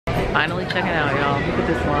Finally checking out, y'all. Look at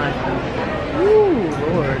this line. Ooh,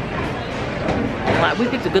 Lord. We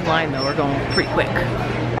picked a good line though. We're going pretty quick.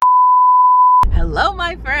 Hello,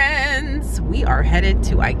 my friends. We are headed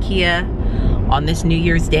to Ikea on this New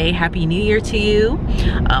Year's Day. Happy New Year to you.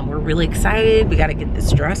 We're really excited. We got to get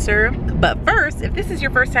this dresser. But first, if this is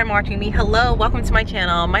your first time watching me, hello, welcome to my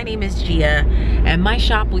channel. My name is Gia, and my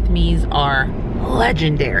shop with me's are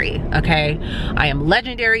legendary, okay? I am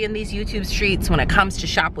legendary in these YouTube streets when it comes to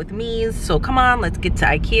shop with me's. So come on, let's get to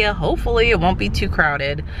Ikea. Hopefully it won't be too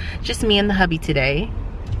crowded. Just me and the hubby today.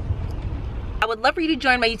 I would love for you to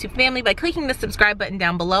join my YouTube family by clicking the subscribe button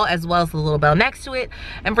down below, as well as the little bell next to it.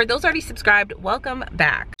 And for those already subscribed, welcome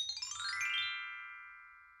back.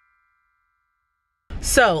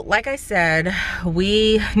 So, like I said,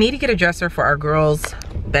 we need to get a dresser for our girls'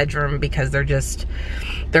 bedroom because their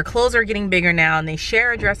clothes are getting bigger now, and they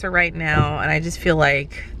share a dresser right now, and I just feel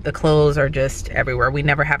like the clothes are just everywhere. We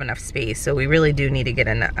never have enough space, so we really do need to get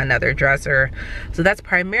another dresser. So that's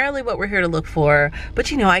primarily what we're here to look for. But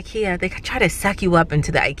you know, Ikea, they try to suck you up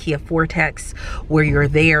into the Ikea vortex where you're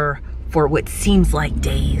there for what seems like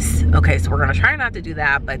days. Okay, so we're gonna try not to do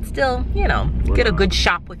that, but still, you know, get a good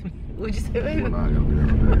shop with me. Would you say, baby? We're not gonna be there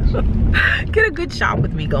for days. Get a good shop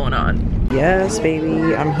with me going on. Yes,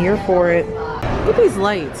 baby, I'm here for it. Look at these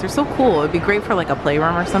lights, they're so cool. It'd be great for like a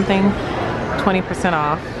playroom or something. 20%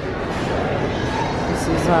 off. This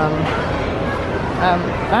is, I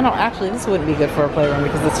don't, actually this wouldn't be good for a playroom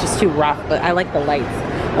because it's just too rough, but I like the lights,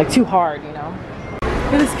 like too hard, you know?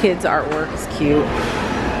 Look at this kid's artwork, it's cute.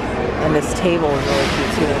 And this table is really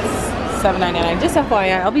cute too. It's $7.99. Just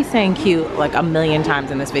FYI, I'll be saying cute like a million times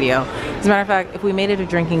in this video. As a matter of fact, if we made it a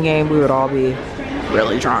drinking game, we would all be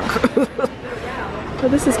really drunk. Oh,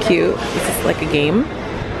 this is cute. This is like a game.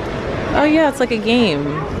 Oh yeah, it's like a game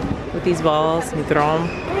with these balls and you throw them.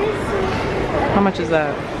 How much is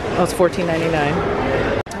that? Oh, it's $14.99.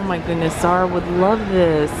 Oh my goodness, Zara would love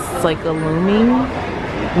this. It's like a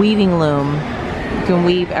weaving loom. You can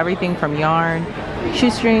weave everything from yarn,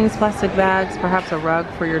 shoestrings, plastic bags, perhaps a rug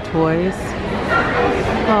for your toys.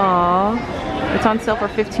 Aww, it's on sale for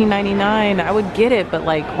 $15.99. I would get it, but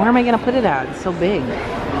like, where am I gonna put it at? It's so big,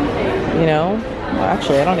 you know? Well,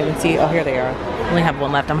 actually, I don't even see. Oh, here they are. I only have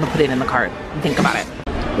one left. I'm gonna put it in the cart and think about it.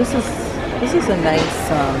 This is a nice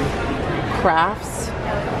crafts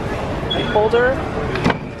holder.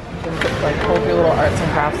 You can put, like, hold your little arts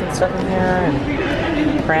and crafts and stuff in here,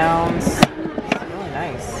 and crowns. It's really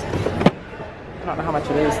nice. I don't know how much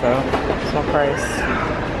it is though. There's no price.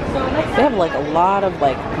 They have like a lot of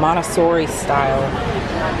like Montessori style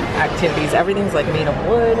activities. Everything's like made of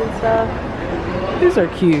wood and stuff. These are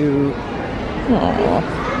cute.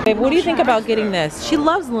 Aww. Babe, what do you think about getting this? She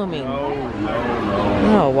loves looming.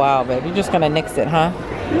 No. Oh wow, babe, you're just gonna nix it, huh?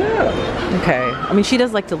 Yeah. Okay. I mean, she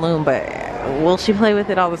does like to loom, but will she play with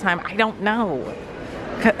it all the time? I don't know.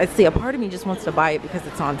 See, a part of me just wants to buy it because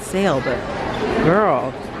it's on sale, but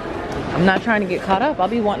girl, I'm not trying to get caught up. I'll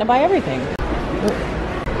be wanting to buy everything.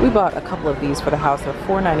 We bought a couple of these for the house. They're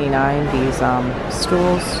 $4.99, these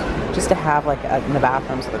stools, just to have like in the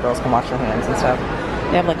bathroom so the girls can wash their hands and stuff.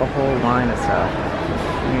 They have like a whole line of stuff.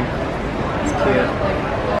 It's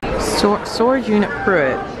cute. Storage unit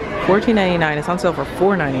Pruitt, $14.99. It's on sale for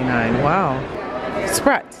 $4.99. Wow.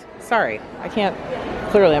 Sprut. Sorry, I can't.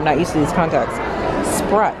 Clearly, I'm not used to these contacts.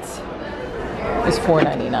 Sprut is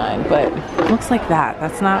 $4.99, but it looks like that.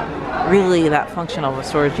 That's not really that functional of a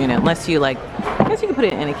storage unit, unless you like. I guess you could put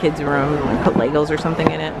it in a kid's room and put Legos or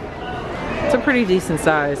something in it. It's a pretty decent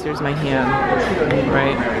size. Here's my hand,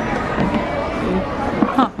 right?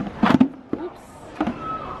 Huh. Oops.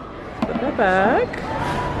 Put that back.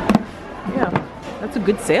 Yeah, that's a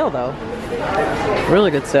good sale though.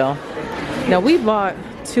 Really good sale. Now we bought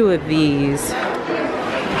 2 of these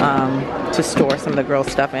to store some of the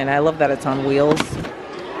girls' stuff in. I love that it's on wheels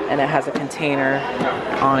and it has a container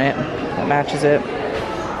on it that matches it.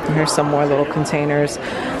 And here's some more little containers.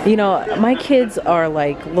 You know, my kids are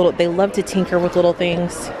like little, they love to tinker with little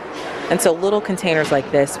things. And so little containers like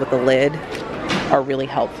this with a lid are really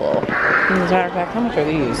helpful. As a matter of fact, how much are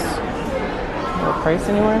these? No price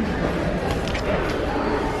anywhere?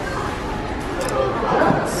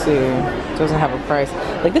 Let's see. It doesn't have a price.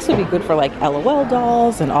 Like this would be good for like LOL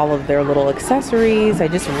dolls and all of their little accessories. I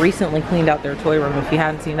just recently cleaned out their toy room. If you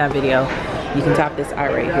hadn't seen that video, you can tap this eye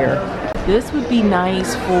right here. This would be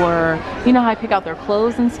nice for, you know how I pick out their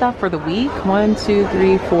clothes and stuff for the week? 1, 2,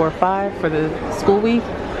 3, 4, 5 for the school week.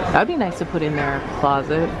 That'd be nice to put in their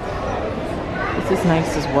closet. This is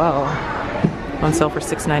nice as well. On sale for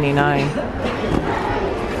 $6.99.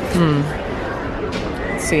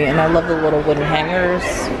 Let's see, and I love the little wooden hangers.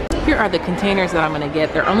 Here are the containers that I'm gonna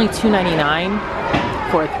get. They're only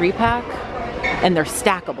 $2.99 for a 3-pack, and they're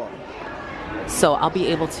stackable. So I'll be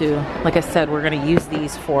able to, like I said, we're gonna use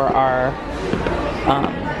these for our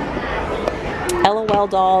LOL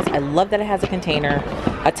dolls. I love that it has a container,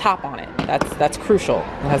 a top on it. That's crucial.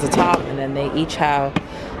 It has a top, and then they'll each have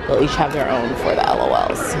their own for the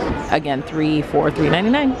LOLs. Again, $3 for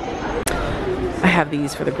 $3.99. I have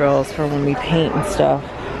these for the girls for when we paint and stuff,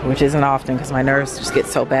 which isn't often because my nerves just get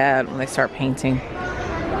so bad when they start painting.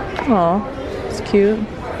 Oh, it's cute.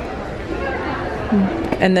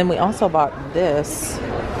 And then we also bought this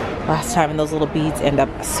last time, and those little beads end up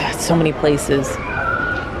so many places.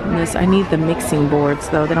 And this, I need the mixing boards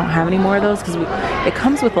though. They don't have any more of those because it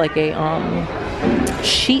comes with like a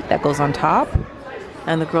sheet that goes on top,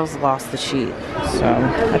 and the girls lost the sheet. So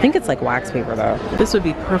I think it's like wax paper though. This would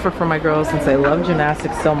be perfect for my girls since they love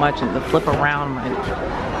gymnastics so much, and to flip around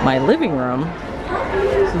my living room.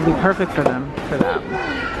 This would be perfect for them for that.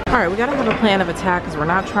 All right, we gotta have a plan of attack because we're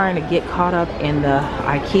not trying to get caught up in the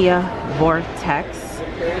Ikea vortex.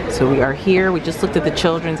 So we are here. We just looked at the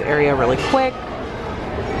children's area really quick.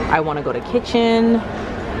 I want to go to kitchen,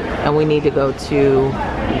 and we need to go to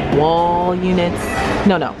wall units.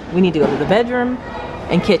 No, we need to go to the bedroom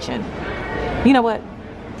and kitchen. You know what?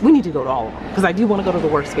 We need to go to all of them because I do want to go to the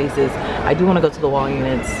workspaces. I do want to go to the wall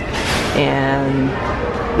units and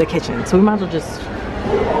the kitchen. So we might as well just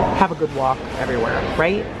have a good walk everywhere,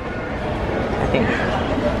 right? I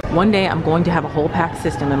think. One day I'm going to have a whole pack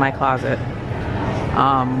system in my closet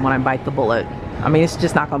when I bite the bullet. I mean, it's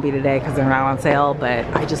just not gonna be today because they're not on sale, but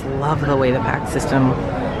I just love the way the pack system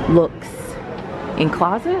looks in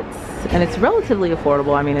closets, and it's relatively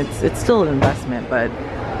affordable. I mean, it's still an investment, but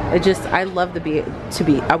it just, I would love to be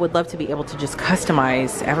able to just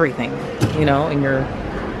customize everything, you know, in your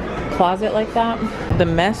closet like that. The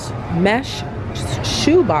mesh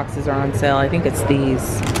shoe boxes are on sale. I think it's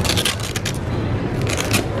these.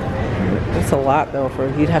 It's a lot though,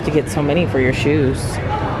 you'd have to get so many for your shoes.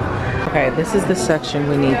 Okay, this is the section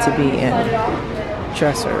we need to be in.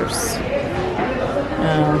 Dressers.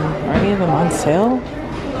 Are any of them on sale?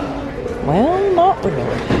 Well, not really.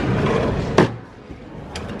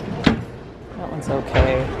 That one's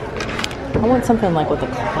okay. I want something like with the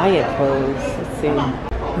quiet clothes. Let's see.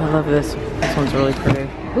 I love this. This one's really pretty.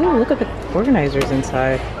 Ooh, look at the organizers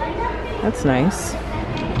inside. That's nice.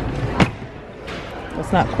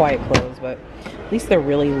 It's not quiet clothes, but at least they're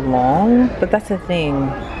really long. But that's the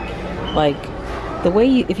thing. Like, the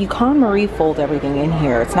way if you KonMari fold everything in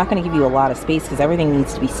here, it's not going to give you a lot of space because everything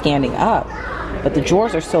needs to be standing up. But the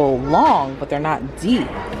drawers are so long, but they're not deep,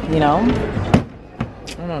 you know?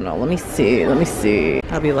 I don't know. Let me see.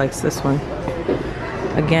 Hubby likes this one.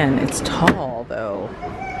 Again, it's tall though.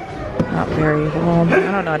 Not very long.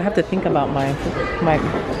 I don't know. I'd have to think about my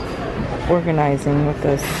organizing with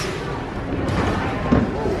this.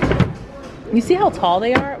 You see how tall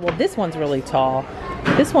they are? Well, this one's really tall.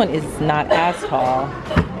 This one is not as tall.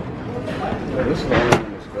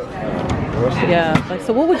 Yeah, like,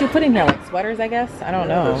 so what would you put in here? Like sweaters, I guess? I don't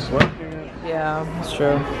know. Yeah, that's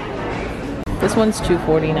true. This one's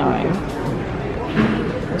 $2.49.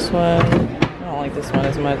 This one, I don't like this one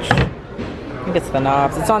as much. I think it's the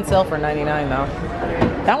knobs. It's on sale for $99 though.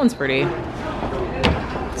 That one's pretty.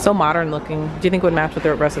 So modern looking. Do you think it would match with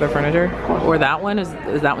the rest of the furniture? Or that one? Is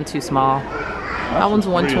that one too small? That one's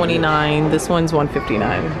 $129. This one's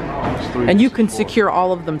 $159. And you can secure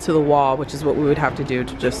all of them to the wall, which is what we would have to do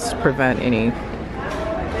to just prevent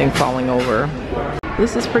anything falling over.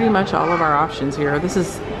 This is pretty much all of our options here. This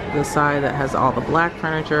is the side that has all the black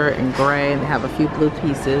furniture and gray, and they have a few blue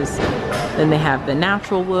pieces. Then they have the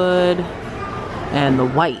natural wood and the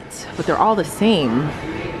white, but they're all the same.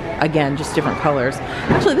 Again, just different colors.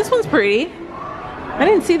 Actually, this one's pretty. I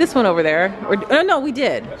didn't see this one over there. Or, oh no, we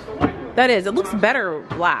did. That is, it looks better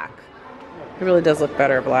black. It really does look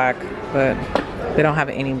better black, but they don't have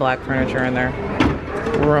any black furniture in their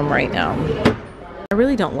room right now. I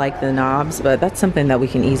really don't like the knobs, but that's something that we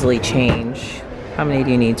can easily change. How many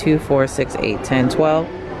do you need? 2, 4, 6, 8, 10, 12.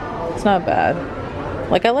 It's not bad.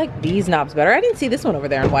 Like, I like these knobs better. I didn't see this one over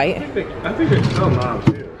there in white. I think they sell knobs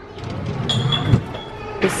here.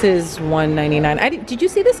 This is $199. Did you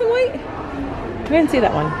see this in white? I didn't see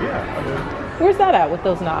that one. Yeah. Where's that at with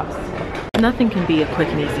those knobs? Nothing can be a quick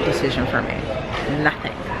and easy decision for me.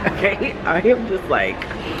 Nothing. Okay? I am just like,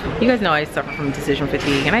 you guys know I suffer from decision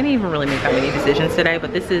fatigue, and I didn't even really make that many decisions today,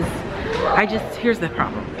 but this is, here's the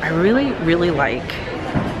problem. I really, really like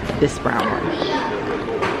this brown one.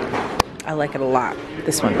 I like it a lot,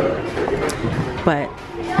 this one. But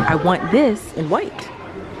I want this in white,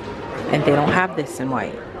 and they don't have this in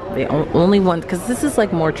white. The only one, because this is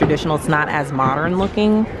like more traditional, it's not as modern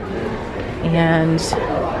looking, and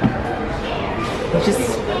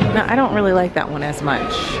no, I don't really like that one as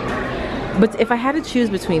much. But if I had to choose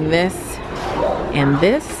between this and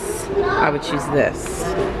this, I would choose this.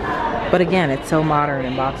 But again, it's so modern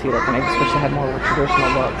and boxy looking. I just wish I had more of a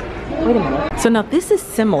traditional look. Wait a minute. So now this is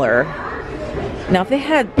similar. Now if they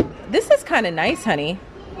had, this is kind of nice, honey.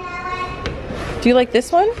 Do you like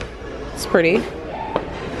this one? It's pretty.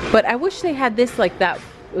 But I wish they had this like that.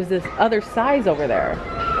 It was this other size over there.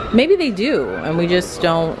 Maybe they do, and we just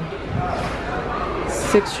don't.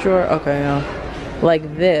 6 drawer, okay, no.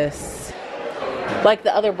 Like this. Like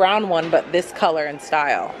the other brown one, but this color and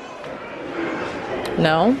style.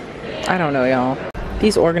 No? I don't know, y'all.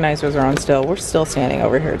 These organizers are on still. We're still standing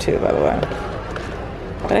over here too, by the way.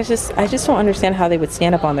 But I just don't understand how they would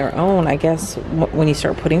stand up on their own, I guess, when you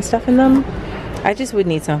start putting stuff in them. I just would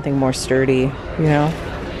need something more sturdy, you know?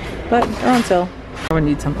 But they're on sale. I would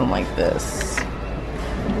need something like this.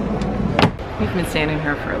 We've been standing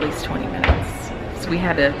here for at least 20 minutes. So we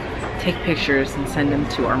had to take pictures and send them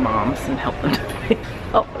to our moms and help them to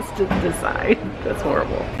help us to decide. That's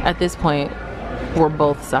horrible. At this point, we're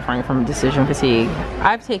both suffering from decision fatigue.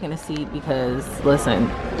 I've taken a seat because, listen,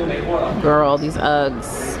 girl, these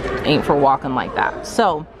Uggs ain't for walking like that.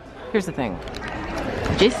 So here's the thing.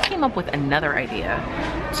 Just came up with another idea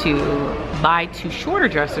to buy 2 shorter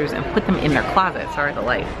dressers and put them in their closet. Sorry, the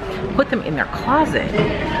light. Put them in their closet,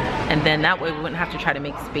 and then that way we wouldn't have to try to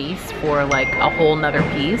make space for like a whole nother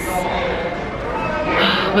piece.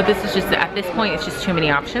 But this is just, at this point, it's just too many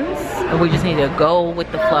options, and we just need to go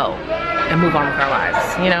with the flow and move on with our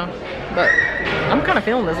lives, you know? But I'm kind of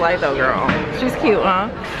feeling this light though, girl. She's cute, huh?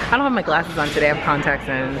 I don't have my glasses on today. I have contacts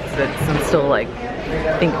in, so I'm still like,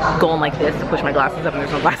 I think going like this to push my glasses up, and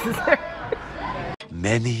there's no glasses there.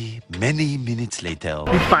 Many minutes later.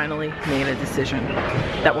 We finally made a decision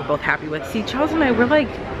that we're both happy with. See, Charles and I, we're like,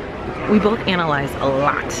 we both analyze a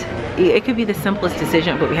lot. It could be the simplest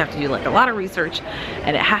decision, but we have to do like a lot of research,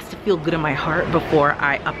 and it has to feel good in my heart before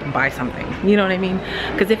I up and buy something. You know what I mean?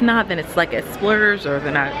 Because if not, then it's like a splurge, or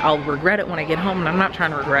then I'll regret it when I get home, and I'm not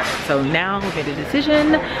trying to regret it. So now we made a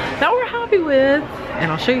decision that we're happy with,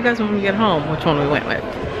 and I'll show you guys when we get home which one we went with.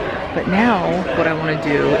 But now what I want to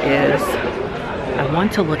do is I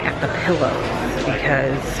want to look at the pillows,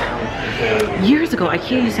 because years ago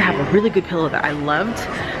Ikea used to have a really good pillow that I loved,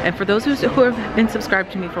 and for those who have been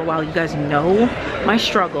subscribed to me for a while, you guys know my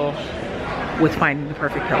struggle with finding the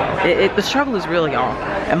perfect pillow. The struggle is real, y'all,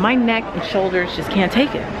 and my neck and shoulders just can't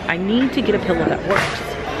take it. I need to get a pillow that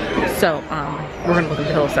works. So we're gonna look at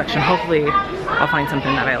the pillow section. Hopefully I'll find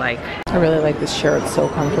something that I like. I really like this chair, it's so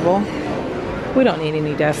comfortable. We don't need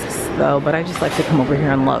any desks though, but I just like to come over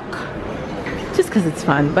here and look, just because it's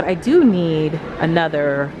fun. But I do need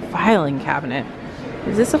another filing cabinet.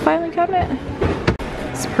 Is this a filing cabinet?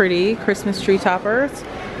 It's pretty. Christmas tree toppers,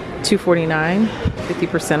 $249,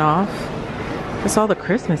 50% off. That's all the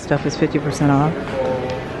Christmas stuff is 50% off.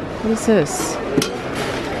 What is this?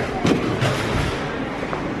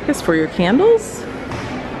 I guess for your candles?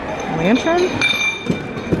 Lantern?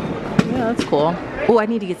 Yeah, that's cool. Oh, I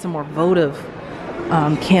need to get some more votive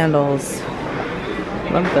candles.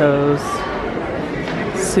 Love those.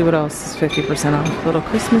 Let's see what else is 50% off. Little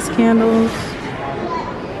Christmas candles.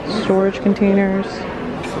 Storage containers.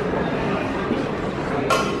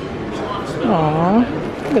 Aww,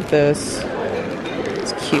 look at this.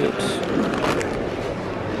 It's cute.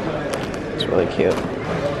 It's really cute.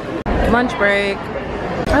 Lunch break.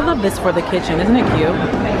 I love this for the kitchen, isn't it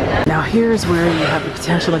cute? Now here's where you have the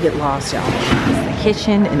potential to get lost, y'all. It's the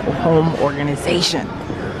kitchen and home organization.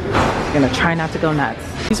 I'm gonna try not to go nuts.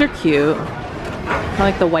 These are cute. I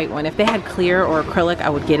like the white one. If they had clear or acrylic, I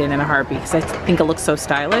would get it in a heartbeat because I think it looks so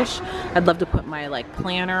stylish. I'd love to put my like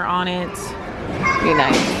planner on it. Be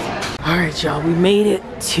nice. All right, y'all, we made it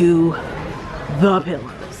to the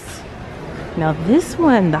pillows. Now this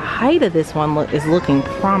one, the height of this one is looking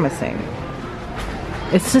promising.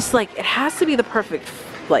 It's just like, it has to be the perfect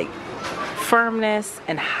like firmness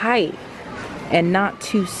and height, and not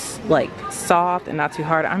too like soft and not too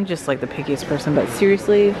hard. I'm just like the pickiest person, but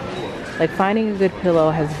seriously, like finding a good pillow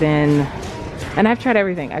has been, and I've tried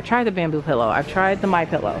everything. I've tried the bamboo pillow, I've tried the My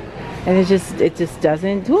Pillow, and it just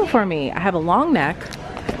doesn't do it for me. I have a long neck,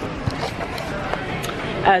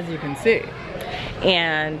 as you can see,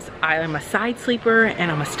 and I am a side sleeper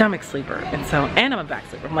and I'm a stomach sleeper, and I'm a back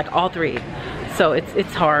sleeper. I'm like all three. So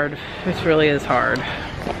it's hard. It really is hard.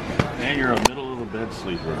 And you're a middle of the bed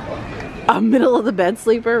sleeper. A middle of the bed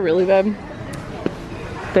sleeper? Really, babe?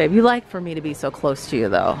 Babe, you like for me to be so close to you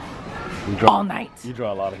though. All night. You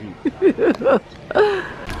draw a lot of heat.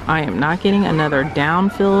 I am not getting another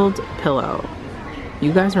down-filled pillow.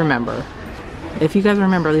 You guys remember. If you guys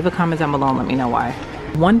remember, leave a comment down below and let me know why.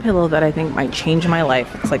 One pillow that I think might change my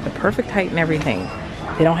life. It's like the perfect height and everything.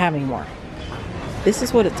 They don't have anymore. This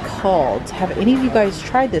is what it's called. Have any of you guys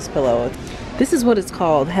tried this pillow? This is what it's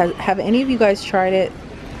called. Have any of you guys tried it?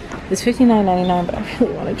 It's $59.99, but I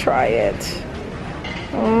really want to try it.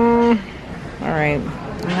 All right,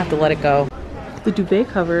 I'm gonna have to let it go. The duvet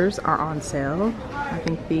covers are on sale. I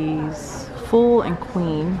think these full and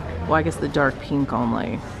queen, well, I guess the dark pink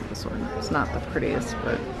only. This one is not the prettiest,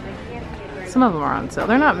 but some of them are on sale.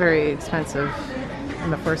 They're not very expensive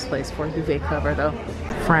in the first place for a duvet cover though.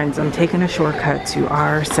 Friends, I'm taking a shortcut to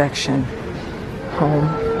our section, home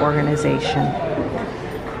organization.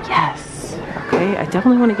 Yes, okay, I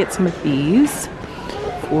definitely want to get some of these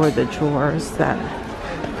for the drawers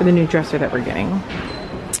for the new dresser that we're getting.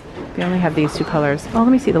 They only have these two colors. Oh,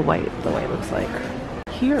 let me see the white looks like.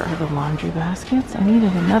 Here are the laundry baskets. I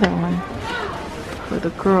needed another one for the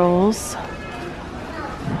girls.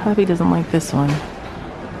 Hubby doesn't like this one.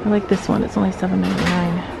 I like this one. It's only $7.99.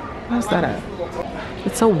 How's that at?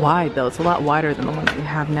 It's so wide though. It's a lot wider than the one that we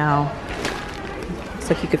have now. Looks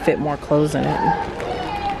like you could fit more clothes in it.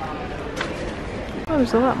 Oh,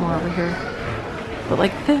 there's a lot more over here. But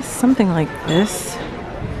like this, something like this,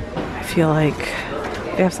 I feel like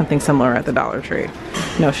they have something similar at the Dollar Tree.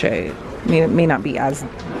 No shade. I mean, it may not be as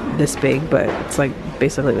this big, but it's like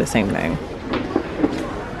basically the same thing.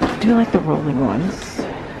 I do like the rolling ones.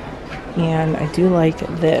 And I do like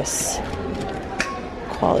this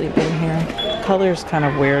quality bin here. Color's kind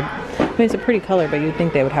of weird. I mean, it's a pretty color, but you'd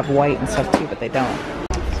think they would have white and stuff too, but they don't.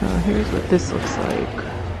 So here's what this looks like.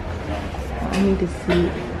 I need to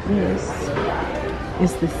see this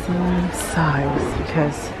is the same size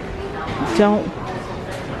because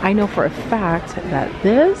I know for a fact that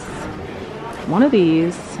this, one of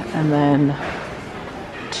these, and then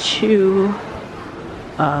two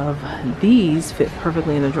of these fit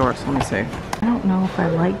perfectly in the drawer. So let me see. I don't know if I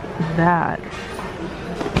like that.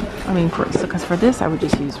 I mean, because for this I would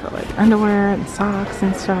just use for like underwear and socks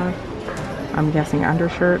and stuff. I'm guessing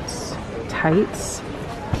undershirts, tights,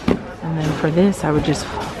 and then for this I would just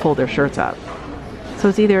fold their shirts up. So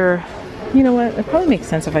it's either, you know what, it probably makes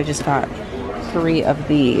sense if I just got 3 of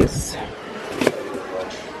these.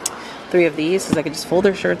 3 of these, because I could just fold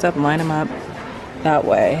their shirts up and line them up that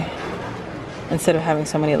way instead of having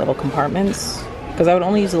so many little compartments. Because I would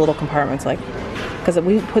only use the little compartments, like, because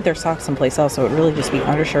we put their socks someplace else, so it would really just be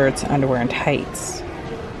undershirts, underwear, and tights.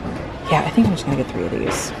 Yeah, I think I'm just gonna get 3 of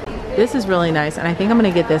these. This is really nice, and I think I'm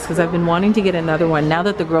gonna get this because I've been wanting to get another one. Now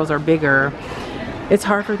that the girls are bigger, it's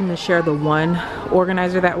hard for them to share the one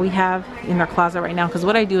organizer that we have in their closet right now, because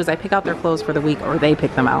what I do is I pick out their clothes for the week, or they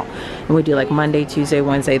pick them out, and we do like Monday, Tuesday,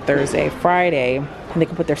 Wednesday, Thursday, Friday, and they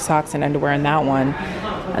can put their socks and underwear in that one,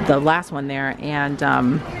 the last one there, and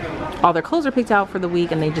all their clothes are picked out for the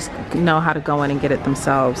week, and they just know how to go in and get it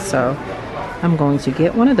themselves. So I'm going to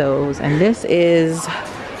get one of those, and this is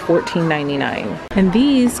 $14.99, and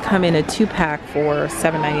these come in a 2-pack for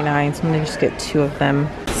 $7.99, so I'm gonna just get 2 of them.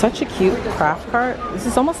 Such a cute craft cart. This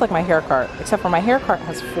is almost like my hair cart, except for my hair cart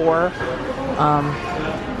has 4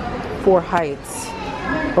 heights,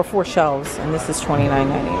 or 4 shelves, and this is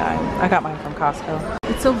 $29.99. I got mine from Costco.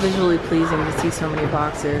 It's so visually pleasing to see so many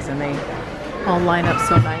boxes, and they all line up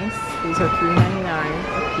so nice. These are $3.99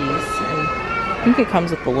 a piece, and I think it comes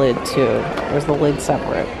with the lid too. Or is the lid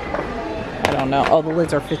separate? I don't know. Oh, the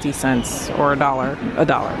lids are 50 cents or $1.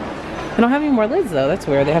 They don't have any more lids though. That's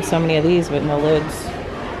weird. They have so many of these but no lids.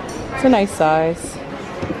 It's a nice size.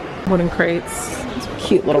 Wooden crates. It's a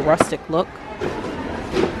cute little rustic look.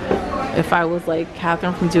 If I was like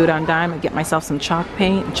Catherine from Do It on Dime, I'd get myself some chalk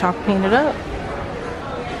paint and chalk paint it up.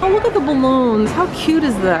 Oh, look at the balloons. How cute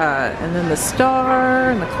is that? And then the star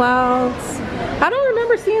and the clouds. I don't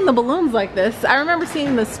remember seeing the balloons like this. I remember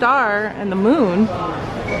seeing the star and the moon.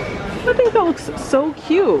 I think that looks so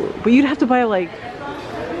cute. But you'd have to buy like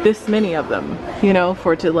this many of them, you know,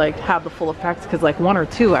 for it to like have the full effect. Because like 1 or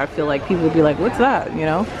 2, I feel like people would be like, what's that, you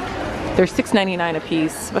know? They're $6.99 a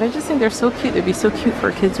piece. But I just think they're so cute. They'd be so cute for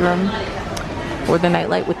a kid's room. Or the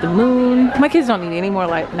nightlight with the moon. My kids don't need any more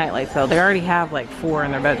nightlights though. They already have like 4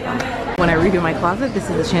 in their bedroom. When I redo my closet, this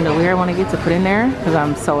is the chandelier I want to get to put in there because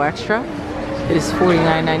I'm so extra. It is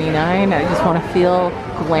 $49.99. I just want to feel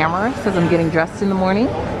glamorous as I'm getting dressed in the morning.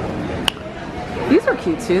 These are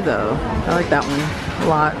cute too though. I like that one a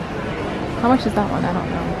lot. How much is that one? I don't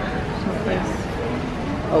know.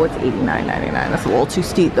 Oh, it's $89.99. That's a little too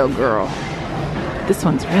steep though, girl. This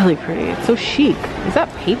one's really pretty. It's so chic. Is that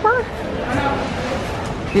paper?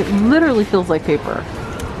 It literally feels like paper.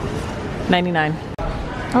 $99.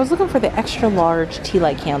 I was looking for the extra large tea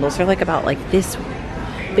light candles. They're like about like this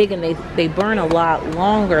big, and they burn a lot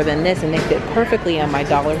longer than this, and they fit perfectly on my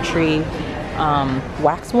Dollar Tree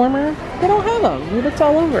wax warmer. They don't have them. We looked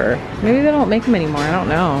all over. Maybe they don't make them anymore. I don't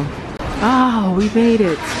know. Oh, we made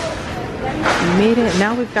it. We made it.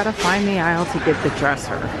 Now we've got to find the aisle to get the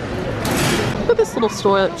dresser. Look at this little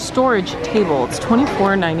storage table. It's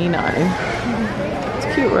 $24.99. It's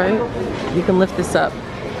cute, right? You can lift this up.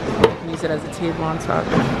 Use it as a table on top.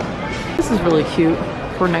 This is really cute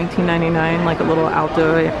for $19.99, like a little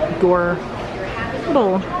outdoor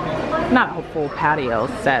little, not a full patio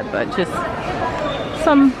set, but just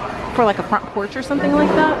some for like a front porch or something like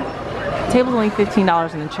that. The table's only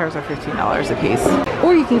 $15 and the chairs are $15 a piece.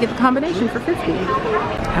 Or you can get the combination for $50.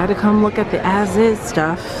 Had to come look at the as-is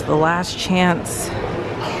stuff, the last chance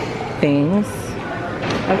things.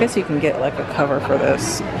 I guess you can get like a cover for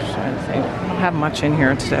this. I'm trying to think. I don't have much in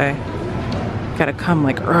here today. Gotta come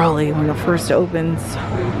like early when it first opens.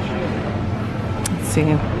 Let's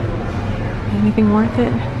see. Anything worth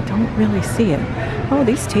it? Don't really see it. Oh,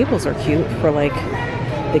 these tables are cute for like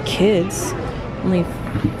the kids. Only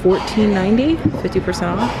 $14.90,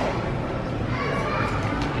 50% off.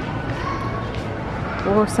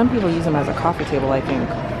 Or some people use them as a coffee table, I think.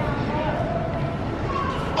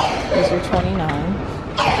 These are $29.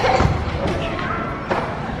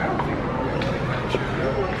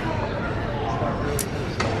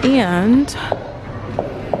 And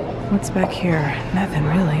what's back here? Nothing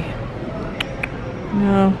really.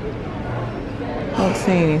 No. Don't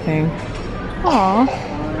see anything. Aw.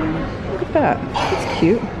 Look at that. That's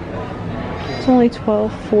cute. It's only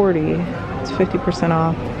 $12.40. It's 50%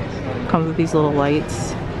 off. Comes with these little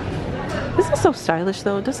lights. This is so stylish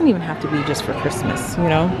though. It doesn't even have to be just for Christmas, you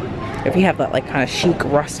know? If you have that like kind of chic,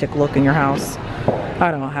 rustic look in your house. I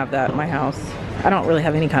don't have that in my house. I don't really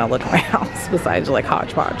have any kind of look in my house besides like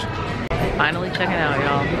hodgepodge. Finally checking out,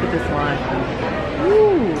 y'all. Look at this line.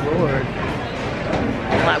 Ooh, Lord.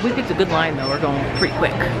 We picked a good line though. We're going pretty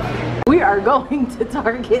quick. We are going to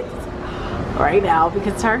Target right now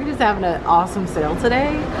because Target is having an awesome sale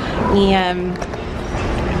today. And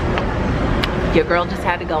your girl just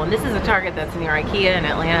had to go. And this is a Target that's near Ikea in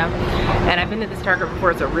Atlanta. And I've been to this Target before.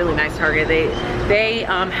 It's a really nice Target. They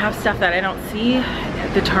have stuff that I don't see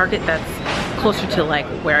at the Target that's closer to like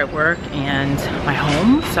where I work and my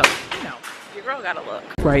home. So, you know, your girl gotta look.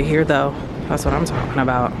 Right here though, that's what I'm talking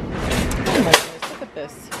about. Oh my goodness, look at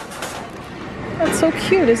this. That's so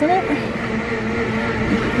cute, isn't it?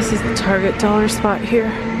 This is the Target dollar spot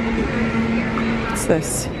here. What's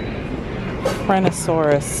this?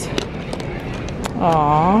 Brontosaurus.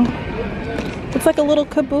 Aww. It's like a little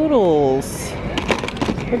caboodles.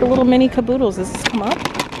 Like a little mini caboodles. Does this come up?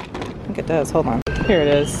 I think it does. Hold on. Here it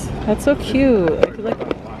is. That's so cute. I'd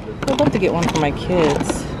love to get one for my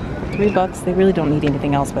kids. $3. They really don't need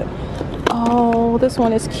anything else, but oh, this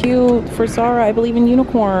one is cute for Zara. I believe in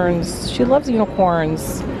unicorns. She loves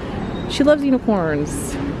unicorns. She loves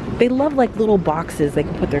unicorns. They love like little boxes they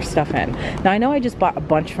can put their stuff in. Now I know I just bought a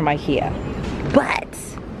bunch from Ikea, but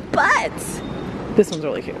this one's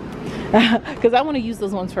really cute because I want to use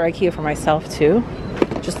those ones for Ikea for myself too.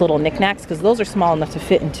 Just little knickknacks because those are small enough to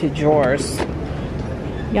fit into drawers.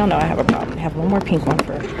 Y'all know I have a problem. I have one more pink one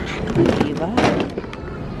for Ava.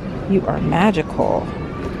 You are magical.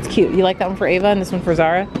 It's cute. You like that one for Ava and this one for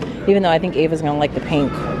Zara? Even though I think Ava's gonna like the pink,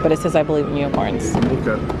 but it says I believe in unicorns.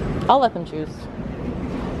 Okay. I'll let them choose.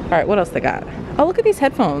 All right, what else they got? Oh, look at these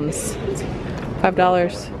headphones.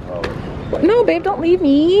 $5. No, babe, don't leave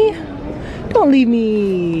me. Don't leave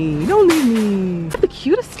me. Don't leave me. The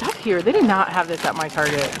cutest stuff here. They did not have this at my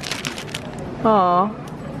Target. Aw.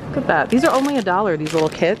 Look at that. These are only $1, these little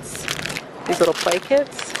kits. These little play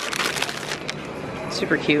kits.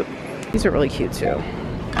 Super cute. These are really cute too.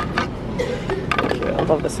 Cute. I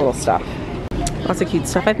love this little stuff. Lots of cute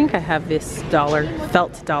stuff. I think I have this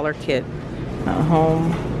felt dollar kit at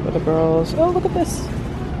home for the girls. Oh, look at this.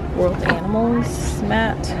 World Animals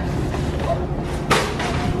mat.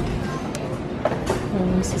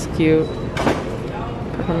 Oh, this is cute.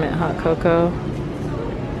 Peppermint hot cocoa.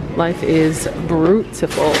 Life is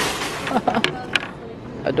beautiful.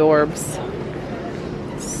 Adorbs.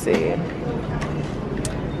 Let's see.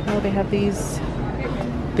 Oh, they have these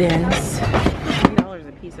bins. $10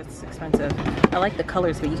 a piece. That's expensive. I like the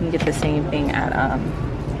colors, but you can get the same thing at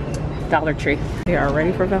Dollar Tree. They are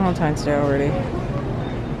ready for Valentine's Day already.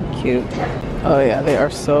 Cute. Oh yeah, they are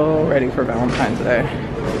so ready for Valentine's Day.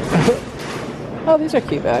 Oh, these are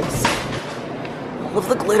cute bags. Love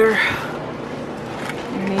the glitter.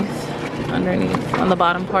 Underneath on the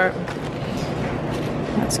bottom part.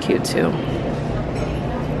 That's cute too.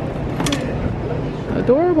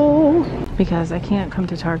 adorable. Because I can't come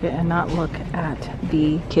to Target and not look at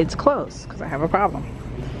the kids' clothes because I have a problem.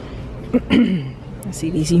 I see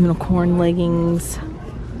these unicorn leggings.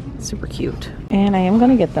 Super cute. And I am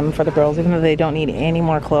gonna get them for the girls, even though they don't need any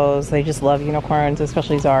more clothes. They just love unicorns,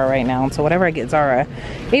 especially Zara right now. So whatever I get Zara,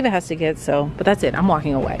 Ava has to get, so, but that's it. I'm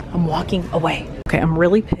walking away. I'm walking away. Okay, I'm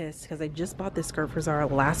really pissed because I just bought this skirt for Zara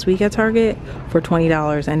last week at Target for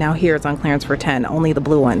 $20, and now here it's on clearance for $10, only the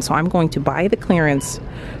blue one. So I'm going to buy the clearance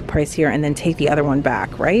price here and then take the other one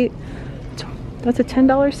back, right? That's a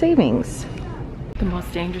 $10 savings. The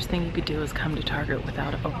most dangerous thing you could do is come to Target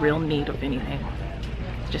without a real need of anything.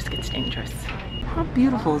 Just gets dangerous. How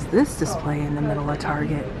beautiful is this display in the middle of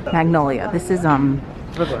Target? Magnolia. This is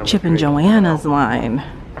Chip and Joanna's line.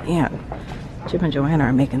 Man, Chip and Joanna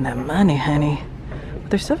are making that money, honey.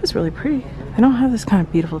 But their stuff is really pretty. I don't have this kind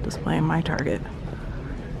of beautiful display in my Target.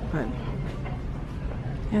 But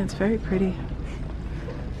yeah, it's very pretty.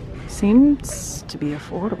 Seems to be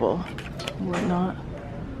affordable. Whatnot.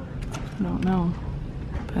 I don't know.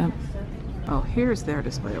 But oh, here's their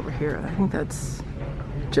display over here. I think that's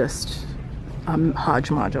just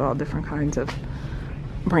hodgepodge of all different kinds of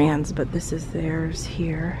brands, but this is theirs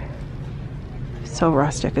here. So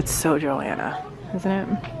rustic. It's so Joanna, isn't it?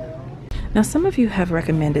 Now some of you have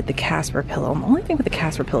recommended the Casper pillow. The only thing with the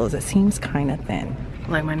Casper pillow is it seems kind of thin.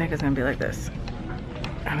 Like my neck is gonna be like this,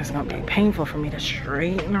 and it's gonna be painful for me to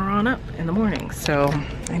straighten her on up in the morning. So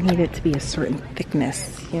I need it to be a certain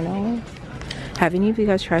thickness, you know? Have any of you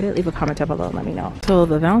guys tried it? Leave a comment down below and let me know. So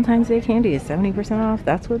the Valentine's Day candy is 70% off.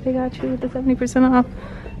 That's what they got you with the 70% off?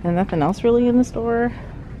 And nothing else really in the store?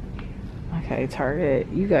 Okay, Target,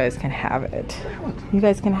 you guys can have it. You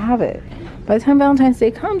guys can have it. By the time Valentine's Day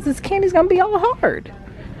comes, this candy's gonna be all hard.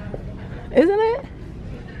 Isn't it?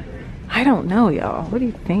 I don't know, y'all. What do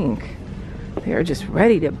you think? They are just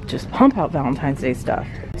ready to just pump out Valentine's Day stuff.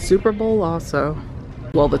 Super Bowl also.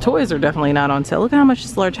 Well, the toys are definitely not on sale. Look at how much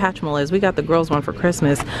this large Hatchimal is. We got the girls one for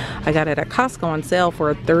Christmas. I got it at Costco on sale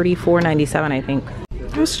for $34.97, I think.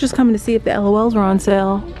 I was just coming to see if the LOLs were on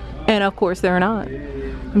sale. And of course they're not.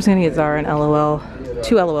 I'm just gonna get Zara an LOL,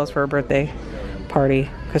 2 LOLs for her birthday party,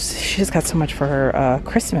 because she's got so much for her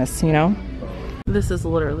Christmas, you know? This is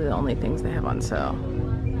literally the only things they have on sale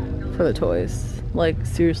for the toys. Like,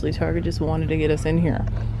 seriously, Target just wanted to get us in here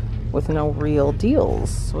with no real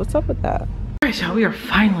deals. What's up with that? Alright, y'all, we are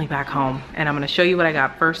finally back home, and I'm going to show you what I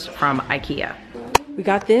got first from Ikea. We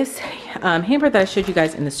got this hamper that I showed you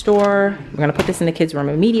guys in the store. We're going to put this in the kids' room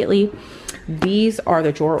immediately. These are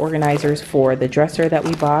the drawer organizers for the dresser that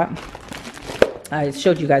we bought. I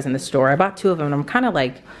showed you guys in the store. I bought 2 of them, and I'm kind of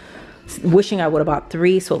like wishing I would have bought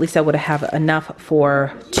 3, so at least I would have enough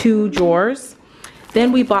for 2 drawers.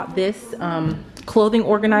 Then we bought this clothing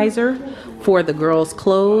organizer for the girls'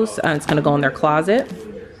 clothes. It's going to go in their closet.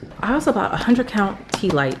 I also bought a 100 count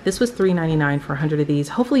tea light. This was $3.99 for 100 of these.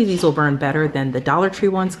 Hopefully these will burn better than the Dollar Tree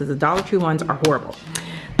ones, because the Dollar Tree ones are horrible.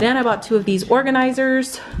 Then I bought 2 of these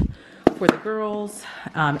organizers for the girls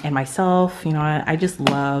and myself. You know, I just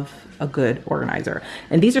love a good organizer.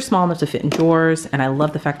 And these are small enough to fit in drawers, and I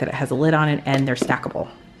love the fact that it has a lid on it and they're stackable.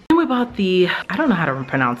 Then we bought the, I don't know how to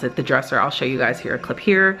pronounce it, the dresser. I'll show you guys here, a clip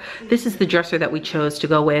here. This is the dresser that we chose to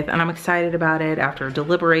go with, and I'm excited about it. After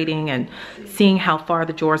deliberating and seeing how far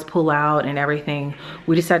the drawers pull out and everything,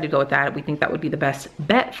 we decided to go with that. We think that would be the best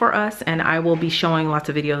bet for us, and I will be showing lots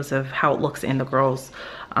of videos of how it looks in the girls'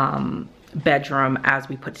 bedroom as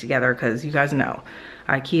we put it together, because you guys know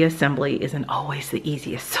IKEA assembly isn't always the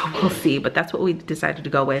easiest, so we'll see. But that's what we decided to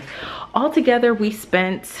go with. Altogether, we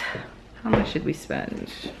spent, how much did we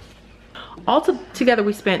spend? Altogether,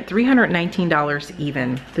 we spent $319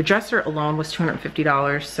 even. The dresser alone was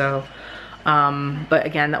 $250, so, but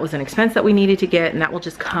again, that was an expense that we needed to get, and that will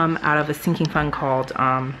just come out of a sinking fund called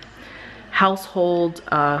household.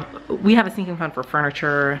 We have a sinking fund for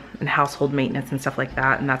furniture and household maintenance and stuff like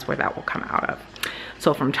that, and that's where that will come out of.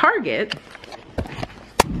 So from Target,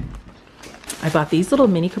 I bought these little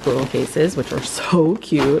mini caboodle cases, which are so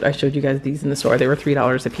cute. I showed you guys these in the store. They were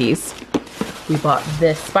 $3 a piece. We bought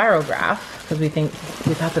this spirograph because we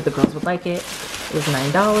thought that the girls would like it. It was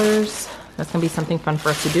 $9. That's gonna be something fun for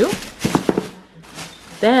us to do.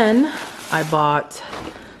 Then I bought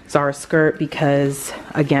Zara skirt because,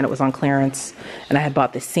 again, it was on clearance, and I had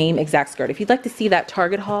bought the same exact skirt. If you'd like to see that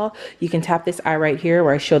Target haul, you can tap this eye right here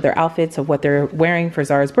where I showed their outfits of what they're wearing for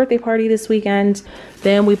Zara's birthday party this weekend.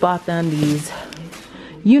 Then we bought them these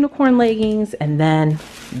unicorn leggings, and then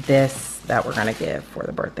this that we're gonna give for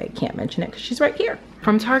the birthday. Can't mention it because she's right here.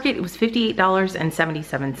 From Target, it was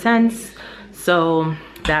 $58.77. So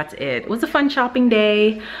that's it. It was a fun shopping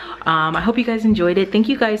day. I hope you guys enjoyed it. Thank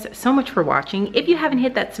you guys so much for watching. If you haven't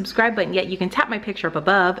hit that subscribe button yet, you can tap my picture up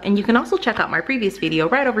above, and you can also check out my previous video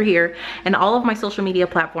right over here, and all of my social media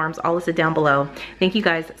platforms, all listed down below. Thank you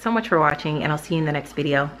guys so much for watching, and I'll see you in the next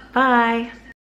video. Bye.